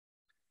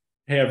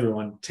Hey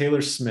everyone,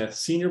 Taylor Smith,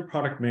 Senior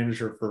Product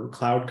Manager for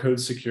Cloud Code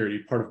Security,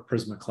 part of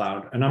Prisma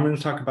Cloud. And I'm going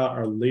to talk about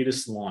our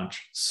latest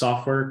launch,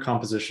 Software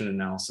Composition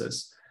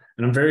Analysis.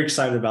 And I'm very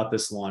excited about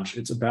this launch.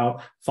 It's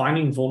about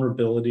finding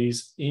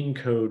vulnerabilities in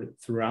code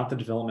throughout the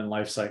development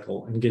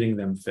lifecycle and getting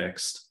them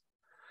fixed.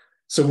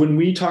 So when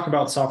we talk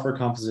about software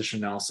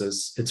composition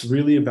analysis, it's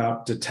really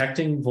about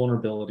detecting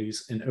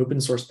vulnerabilities in open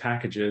source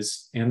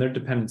packages and their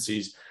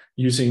dependencies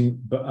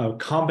using a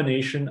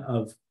combination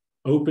of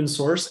open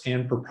source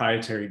and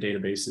proprietary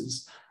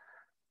databases.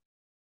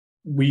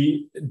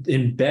 We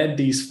embed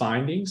these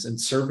findings and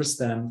service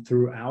them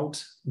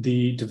throughout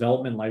the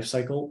development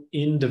lifecycle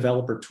in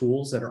developer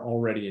tools that are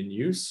already in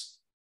use.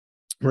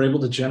 We're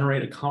able to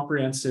generate a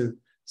comprehensive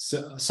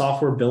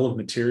software bill of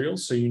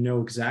materials so you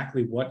know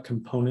exactly what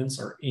components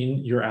are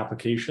in your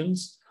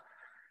applications.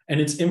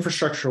 And it's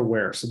infrastructure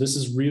aware. So this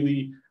is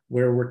really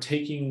where we're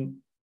taking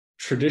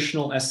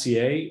traditional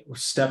SCA a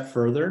step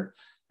further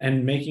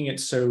and making it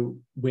so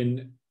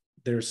when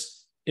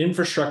there's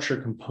infrastructure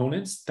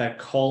components that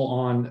call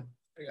on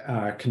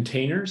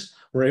containers,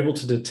 we're able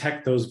to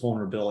detect those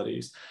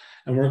vulnerabilities.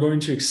 And we're going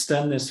to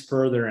extend this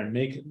further and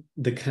make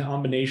the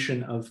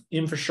combination of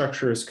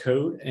infrastructure as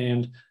code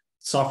and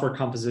software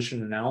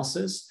composition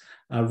analysis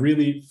a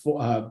really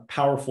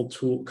powerful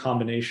tool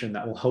combination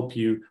that will help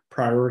you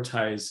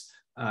prioritize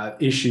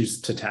issues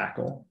to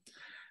tackle.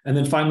 And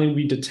then finally,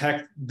 we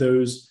detect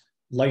those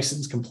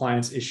license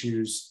compliance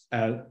issues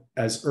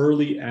as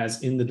early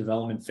as in the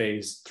development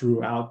phase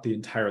throughout the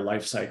entire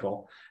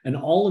lifecycle. And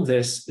all of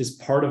this is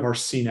part of our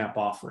CNAPP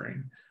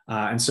offering.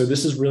 And so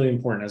this is really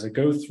important. As I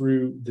go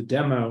through the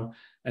demo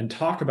and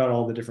talk about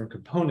all the different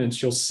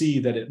components, you'll see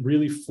that it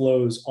really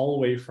flows all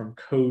the way from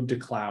code to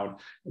cloud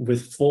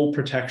with full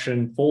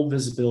protection, full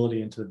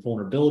visibility into the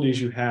vulnerabilities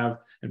you have,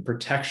 and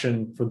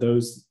protection for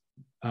those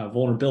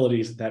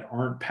vulnerabilities that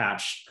aren't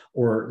patched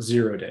or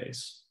 0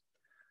 days.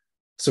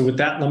 So with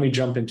that, let me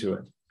jump into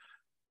it.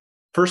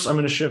 First, I'm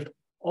going to shift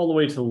all the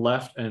way to the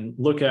left and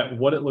look at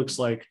what it looks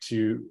like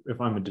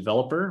if I'm a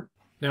developer.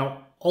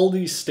 Now, all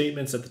these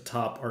statements at the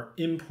top are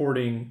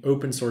importing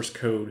open source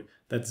code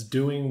that's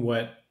doing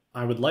what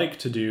I would like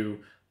to do,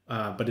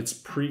 but it's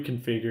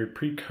pre-configured,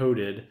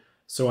 pre-coded,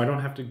 so I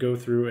don't have to go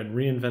through and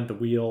reinvent the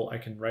wheel. I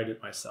can write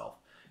it myself.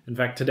 In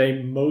fact,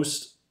 today,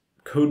 most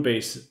code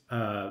bases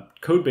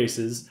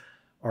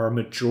are a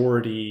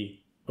majority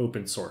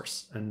open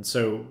source. And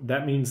so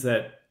that means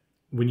that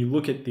when you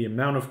look at the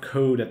amount of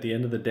code at the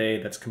end of the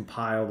day that's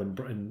compiled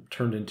and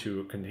turned into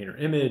a container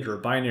image or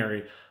a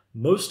binary,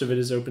 most of it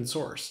is open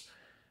source.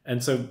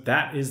 And so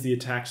that is the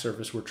attack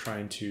surface we're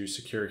trying to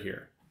secure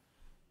here.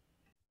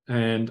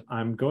 And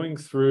I'm going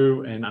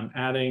through and I'm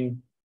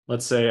adding,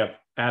 let's say I've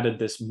added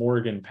this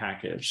Morgan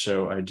package.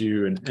 So I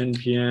do an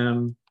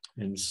npm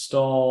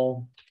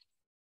install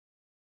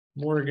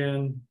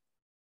Morgan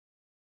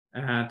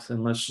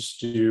and let's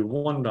just do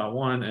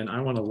 1.1, and I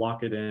want to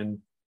lock it in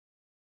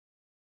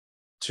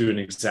to an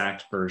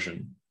exact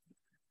version.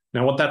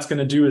 Now, what that's going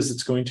to do is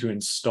it's going to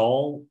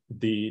install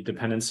the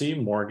dependency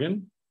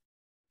Morgan,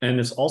 and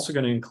it's also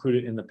going to include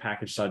it in the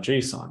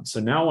package.json.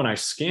 So now when I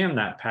scan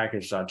that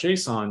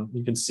package.json,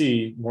 you can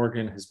see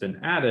Morgan has been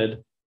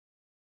added.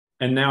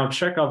 And now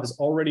Chekhov has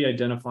already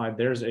identified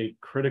there's a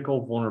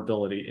critical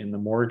vulnerability in the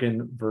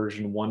Morgan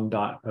version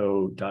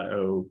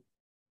 1.0.0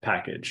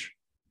 package.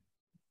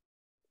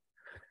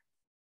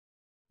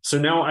 So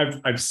now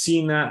I've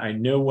seen that. I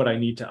know what I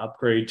need to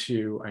upgrade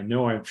to. I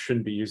know I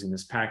shouldn't be using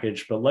this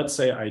package, but let's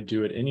say I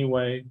do it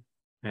anyway,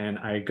 and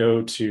I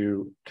go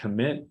to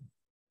commit.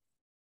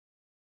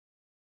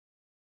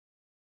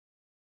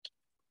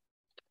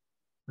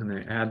 And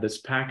I add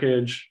this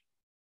package.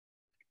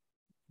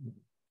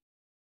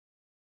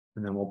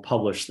 And then we'll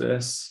publish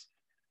this.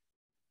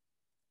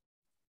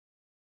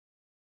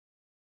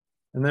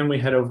 And then we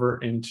head over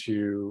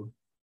into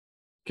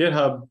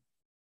GitHub,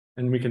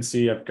 and we can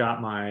see I've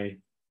got my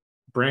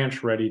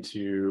branch ready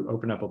to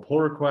open up a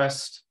pull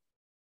request.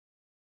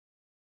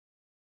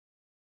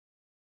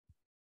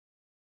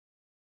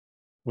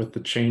 With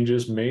the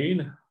changes made.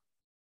 And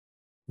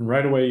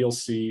right away, you'll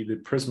see the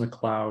Prisma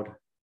Cloud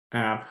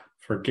app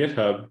for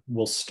GitHub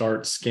will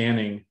start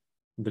scanning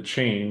the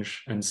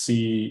change and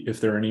see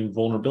if there are any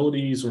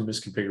vulnerabilities or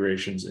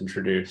misconfigurations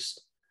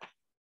introduced.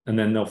 And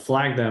then they'll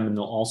flag them, and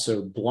they'll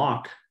also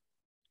block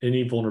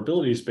any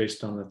vulnerabilities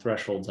based on the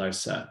thresholds I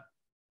set.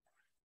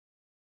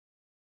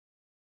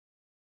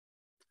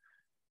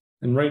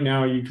 And right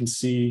now you can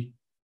see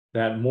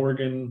that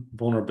Morgan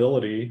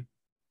vulnerability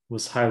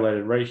was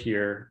highlighted right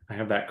here. I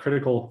have that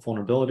critical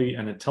vulnerability,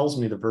 and it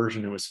tells me the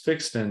version it was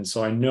fixed in,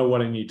 so I know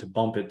what I need to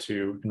bump it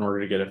to in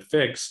order to get it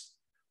fixed.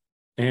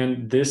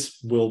 And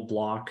this will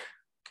block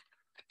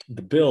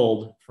the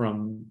build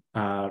from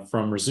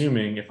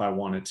resuming if I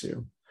wanted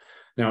to.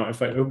 Now,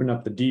 if I open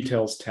up the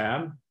details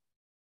tab,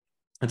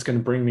 it's going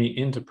to bring me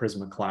into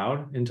Prisma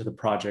Cloud, into the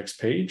projects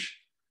page,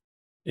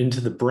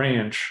 into the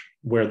branch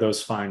where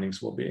those findings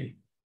will be.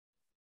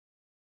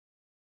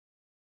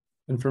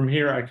 And from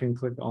here, I can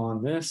click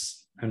on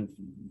this and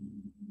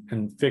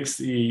and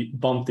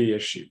bump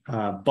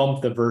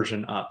the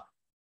version up.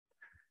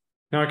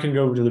 Now I can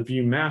go to the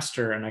view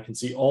master and I can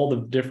see all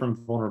the different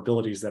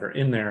vulnerabilities that are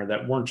in there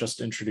that weren't just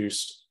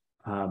introduced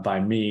by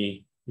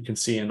me. You can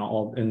see in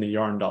the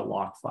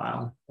yarn.lock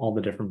file, all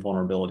the different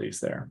vulnerabilities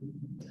there.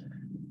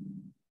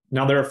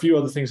 Now there are a few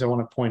other things I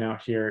want to point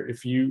out here.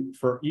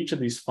 For each of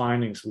these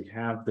findings, we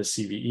have the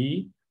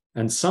CVE,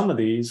 and some of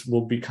these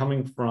will be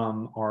coming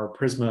from our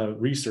Prisma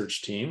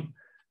research team.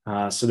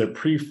 So they're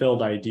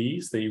pre-filled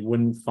IDs that you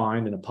wouldn't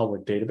find in a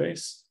public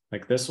database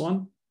like this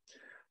one.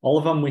 All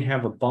of them we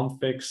have a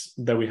bump fix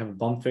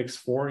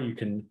for. You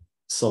can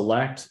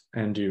select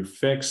and do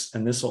fix,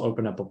 and this will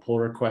open up a pull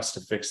request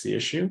to fix the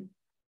issue.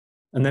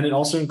 And then it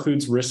also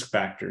includes risk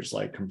factors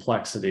like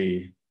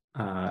complexity,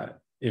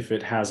 if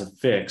it has a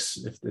fix,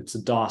 if it's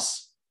a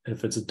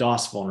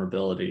DOS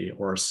vulnerability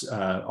or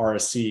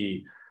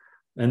RSC.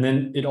 And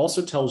then it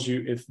also tells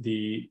you if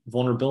the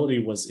vulnerability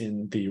was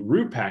in the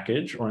root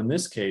package, or in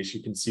this case,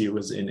 you can see it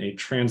was in a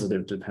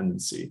transitive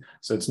dependency.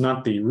 So it's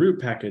not the root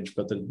package,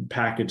 but the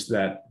package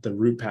that the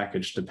root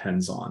package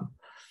depends on.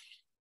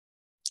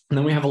 And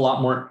then we have a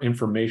lot more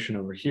information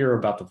over here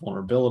about the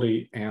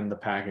vulnerability and the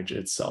package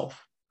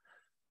itself.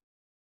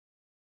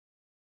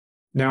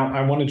 Now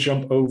I want to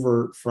jump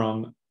over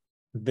from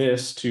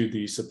this to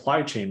the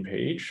supply chain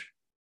page.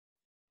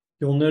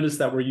 You'll notice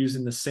that we're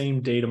using the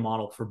same data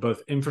model for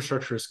both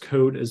infrastructure as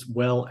code as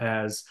well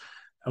as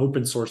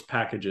open source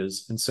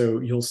packages. And so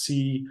you'll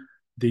see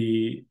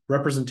the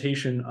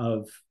representation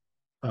of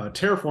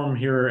Terraform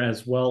here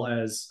as well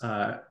as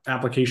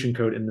application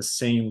code in the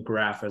same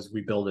graph as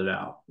we build it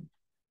out.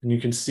 And you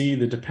can see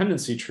the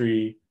dependency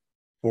tree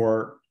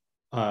for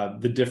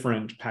the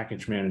different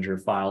package manager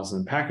files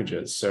and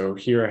packages. So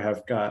here I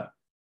have got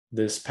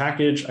this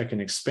package, I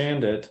can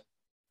expand it,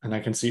 and I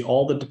can see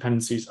all the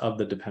dependencies of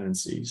the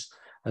dependencies,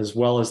 as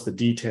well as the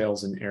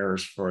details and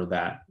errors for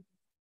that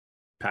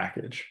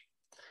package.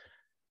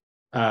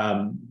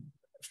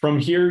 From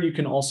here, you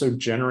can also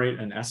generate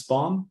an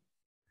SBOM.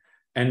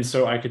 And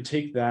so I could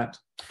take that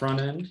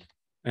front end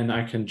and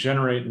I can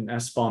generate an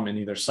SBOM in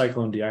either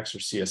CycloneDX or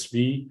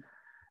CSV.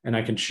 And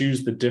I can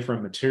choose the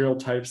different material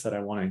types that I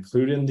want to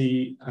include in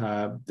the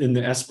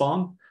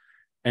SBOM.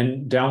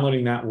 And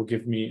downloading that will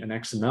give me an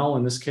XML,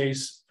 in this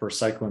case, for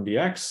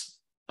CycloneDX,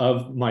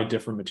 of my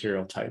different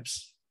material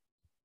types.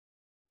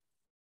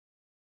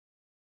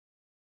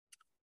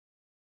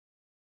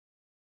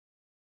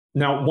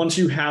 Now, once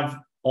you have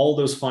all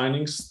those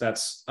findings,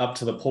 that's up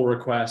to the pull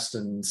request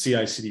and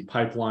CI/CD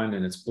pipeline,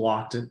 and it's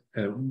blocked all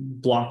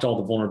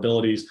the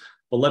vulnerabilities.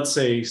 But let's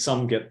say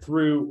some get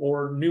through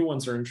or new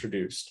ones are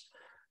introduced.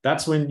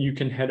 That's when you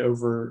can head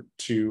over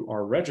to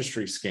our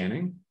registry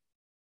scanning.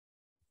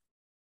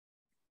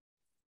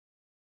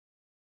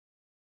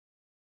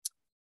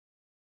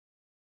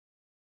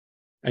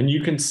 And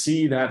you can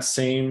see that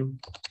same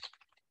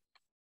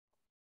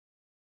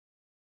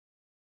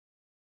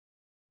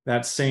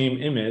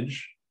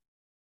image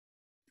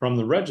from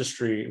the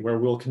registry, where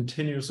we'll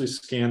continuously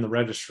scan the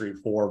registry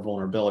for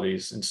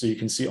vulnerabilities. And so you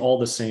can see all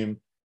the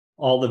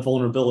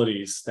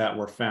vulnerabilities that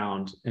were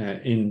found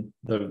in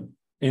the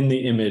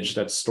image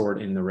that's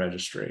stored in the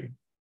registry.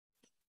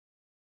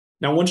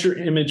 Now, once your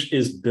image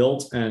is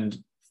built and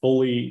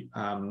fully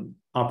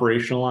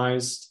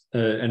operationalized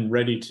and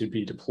ready to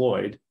be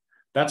deployed,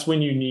 that's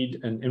when you need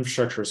an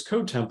infrastructure as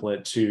code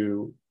template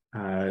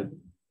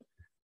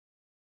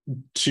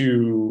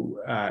to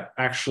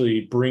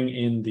actually bring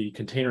in the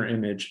container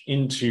image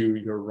into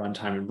your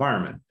runtime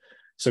environment.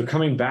 So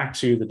coming back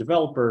to the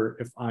developer,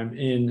 if I'm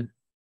in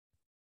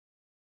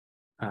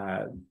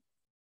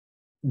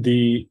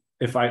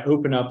if I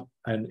open up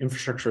an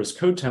infrastructure as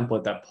code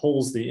template that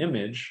pulls the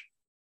image,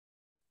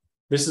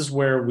 this is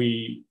where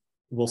we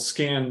will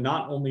scan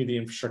not only the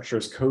infrastructure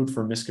as code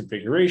for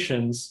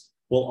misconfigurations,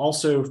 we'll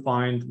also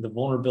find the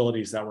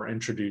vulnerabilities that were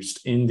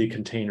introduced in the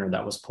container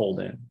that was pulled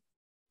in.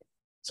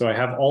 So I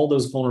have all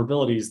those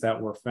vulnerabilities that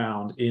were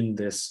found in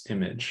this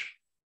image.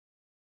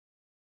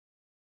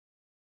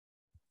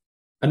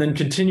 And then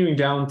continuing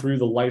down through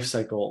the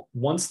lifecycle,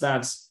 once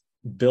that's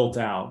built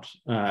out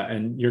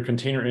and your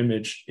container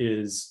image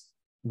is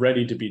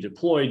ready to be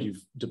deployed,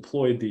 you've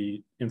deployed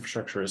the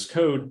infrastructure as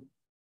code.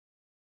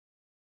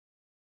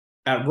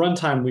 At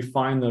runtime, we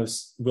find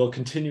we'll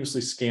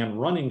continuously scan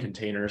running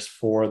containers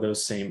for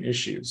those same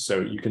issues.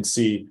 So you can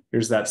see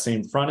here's that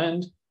same front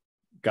end,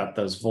 got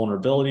those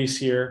vulnerabilities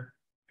here.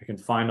 I can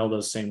find all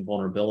those same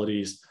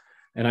vulnerabilities,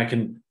 and I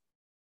can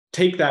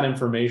take that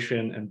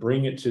information and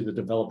bring it to the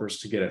developers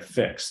to get it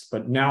fixed.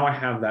 But now I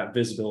have that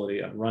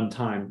visibility at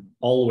runtime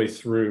all the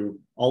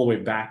way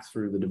back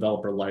through the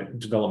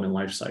development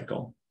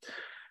lifecycle.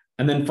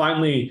 And then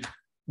finally,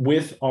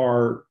 with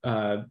our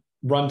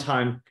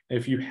runtime,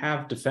 if you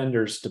have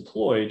defenders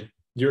deployed,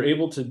 you're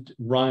able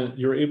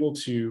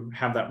to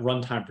have that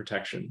runtime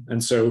protection.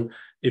 And so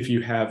if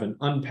you have an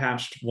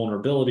unpatched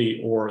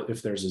vulnerability, or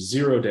if there's a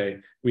 0-day,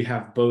 we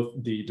have both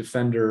the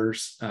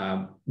defenders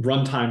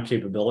runtime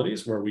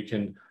capabilities where we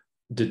can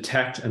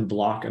detect and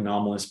block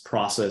anomalous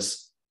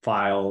process,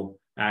 file,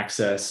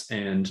 access,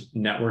 and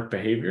network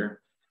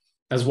behavior,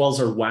 as well as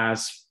our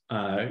WAS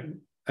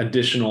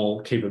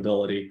additional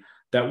capability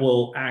that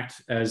will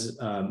act as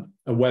a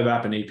web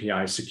app and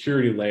API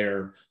security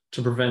layer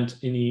to prevent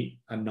any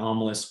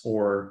anomalous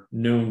or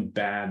known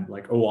bad,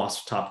 like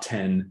OWASP top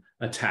 10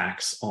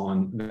 attacks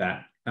on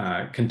that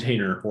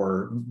container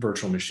or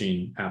virtual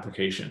machine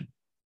application.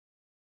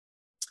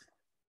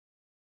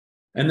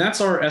 And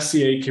that's our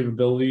SCA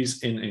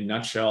capabilities in a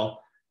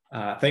nutshell.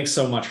 Thanks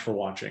so much for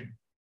watching.